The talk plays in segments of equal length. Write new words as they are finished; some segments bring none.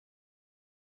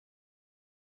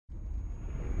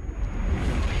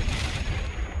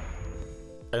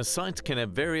A site can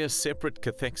have various separate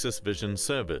CathexisVision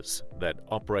servers that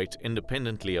operate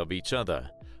independently of each other,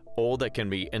 or they can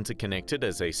be interconnected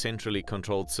as a centrally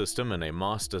controlled system in a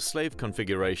master-slave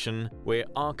configuration where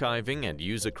archiving and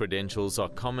user credentials are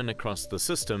common across the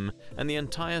system and the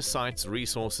entire site's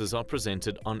resources are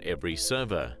presented on every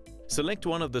server. Select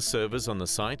one of the servers on the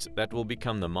site that will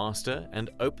become the master and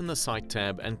open the Site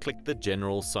tab and click the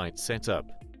General Site Setup.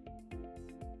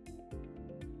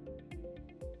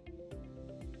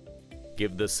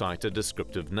 Give the site a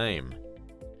descriptive name.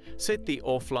 Set the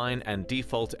offline and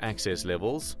default access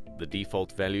levels. The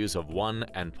default values of 1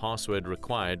 and password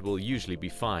required will usually be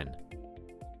fine.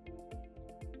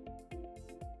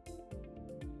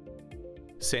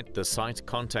 Set the site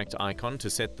contact icon to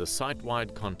set the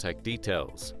site-wide contact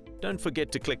details. Don't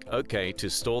forget to click OK to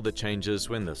store the changes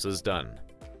when this is done.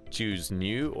 Choose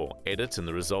New or Edit in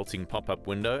the resulting pop-up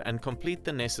window and complete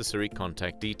the necessary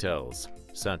contact details,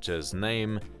 such as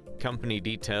name, company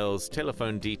details,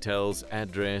 telephone details,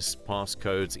 address,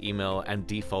 passcodes, email, and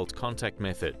default contact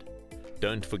method.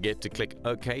 Don't forget to click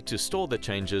OK to store the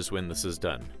changes when this is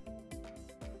done.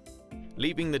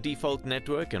 Leaving the default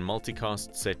network and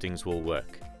multicast settings will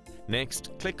work.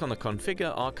 Next, click on the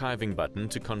Configure Archiving button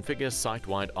to configure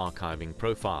site-wide archiving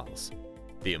profiles.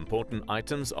 The important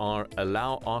items are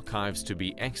Allow archives to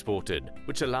be exported,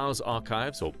 which allows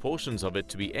archives or portions of it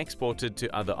to be exported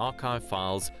to other archive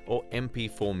files or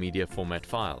MP4 media format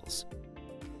files.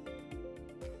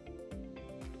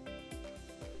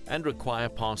 And Require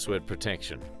password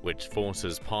protection, which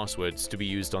forces passwords to be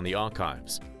used on the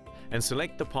archives. And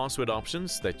select the password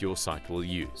options that your site will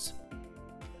use.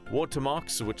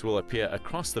 Watermarks, which will appear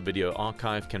across the video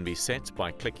archive, can be set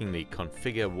by clicking the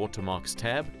Configure Watermarks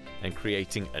tab and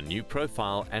creating a new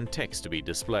profile and text to be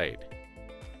displayed.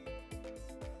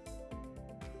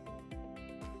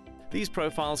 These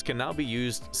profiles can now be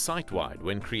used site-wide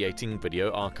when creating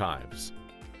video archives.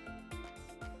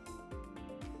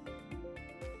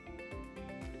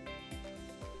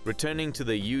 Returning to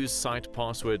the Use Site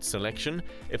Password selection,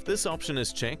 if this option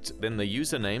is checked, then the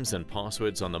usernames and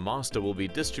passwords on the master will be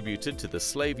distributed to the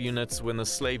slave units when the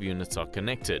slave units are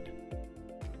connected.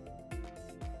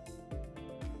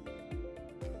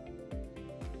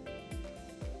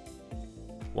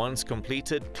 Once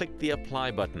completed, click the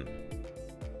Apply button.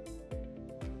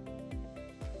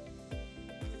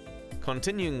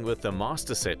 Continuing with the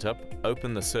master setup,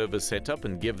 open the server setup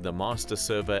and give the master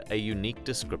server a unique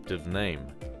descriptive name.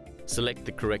 Select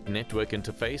the correct network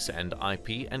interface and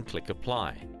IP and click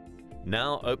Apply.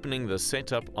 Now opening the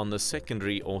setup on the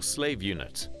secondary or slave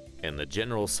unit. In the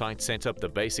general site setup, the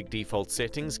basic default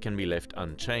settings can be left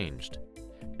unchanged.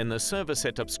 In the server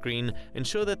setup screen,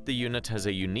 ensure that the unit has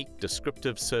a unique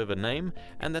descriptive server name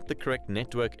and that the correct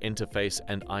network interface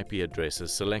and IP address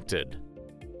is selected.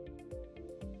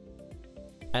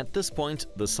 At this point,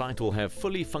 the site will have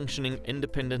fully functioning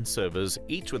independent servers,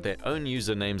 each with their own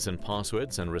usernames and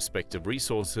passwords and respective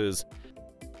resources,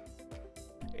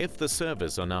 if the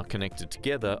servers are now connected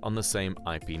together on the same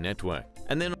IP network.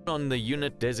 And then on the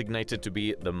unit designated to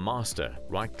be the master,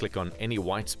 right-click on any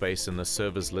white space in the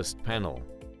servers list panel.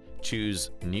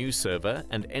 Choose New Server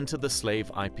and enter the slave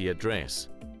IP address.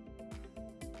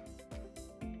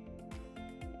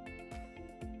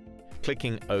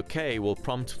 Clicking OK will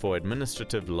prompt for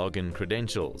administrative login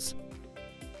credentials.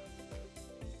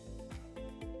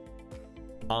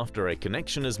 After a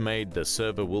connection is made, the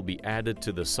server will be added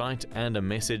to the site and a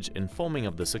message informing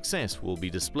of the success will be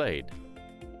displayed.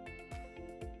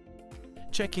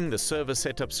 Checking the server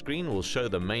setup screen will show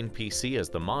the main PC as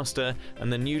the master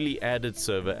and the newly added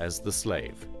server as the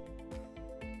slave.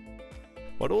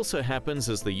 What also happens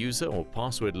is the user or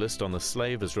password list on the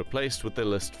slave is replaced with the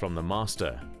list from the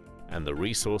master, and the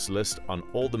resource list on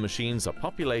all the machines are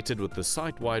populated with the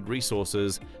site-wide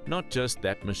resources, not just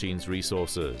that machine's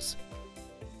resources.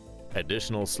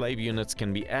 Additional slave units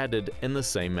can be added in the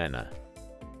same manner.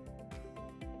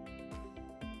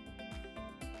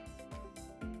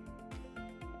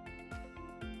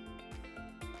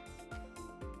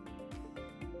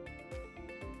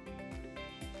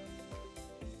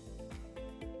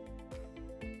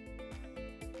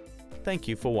 Thank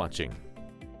you for watching.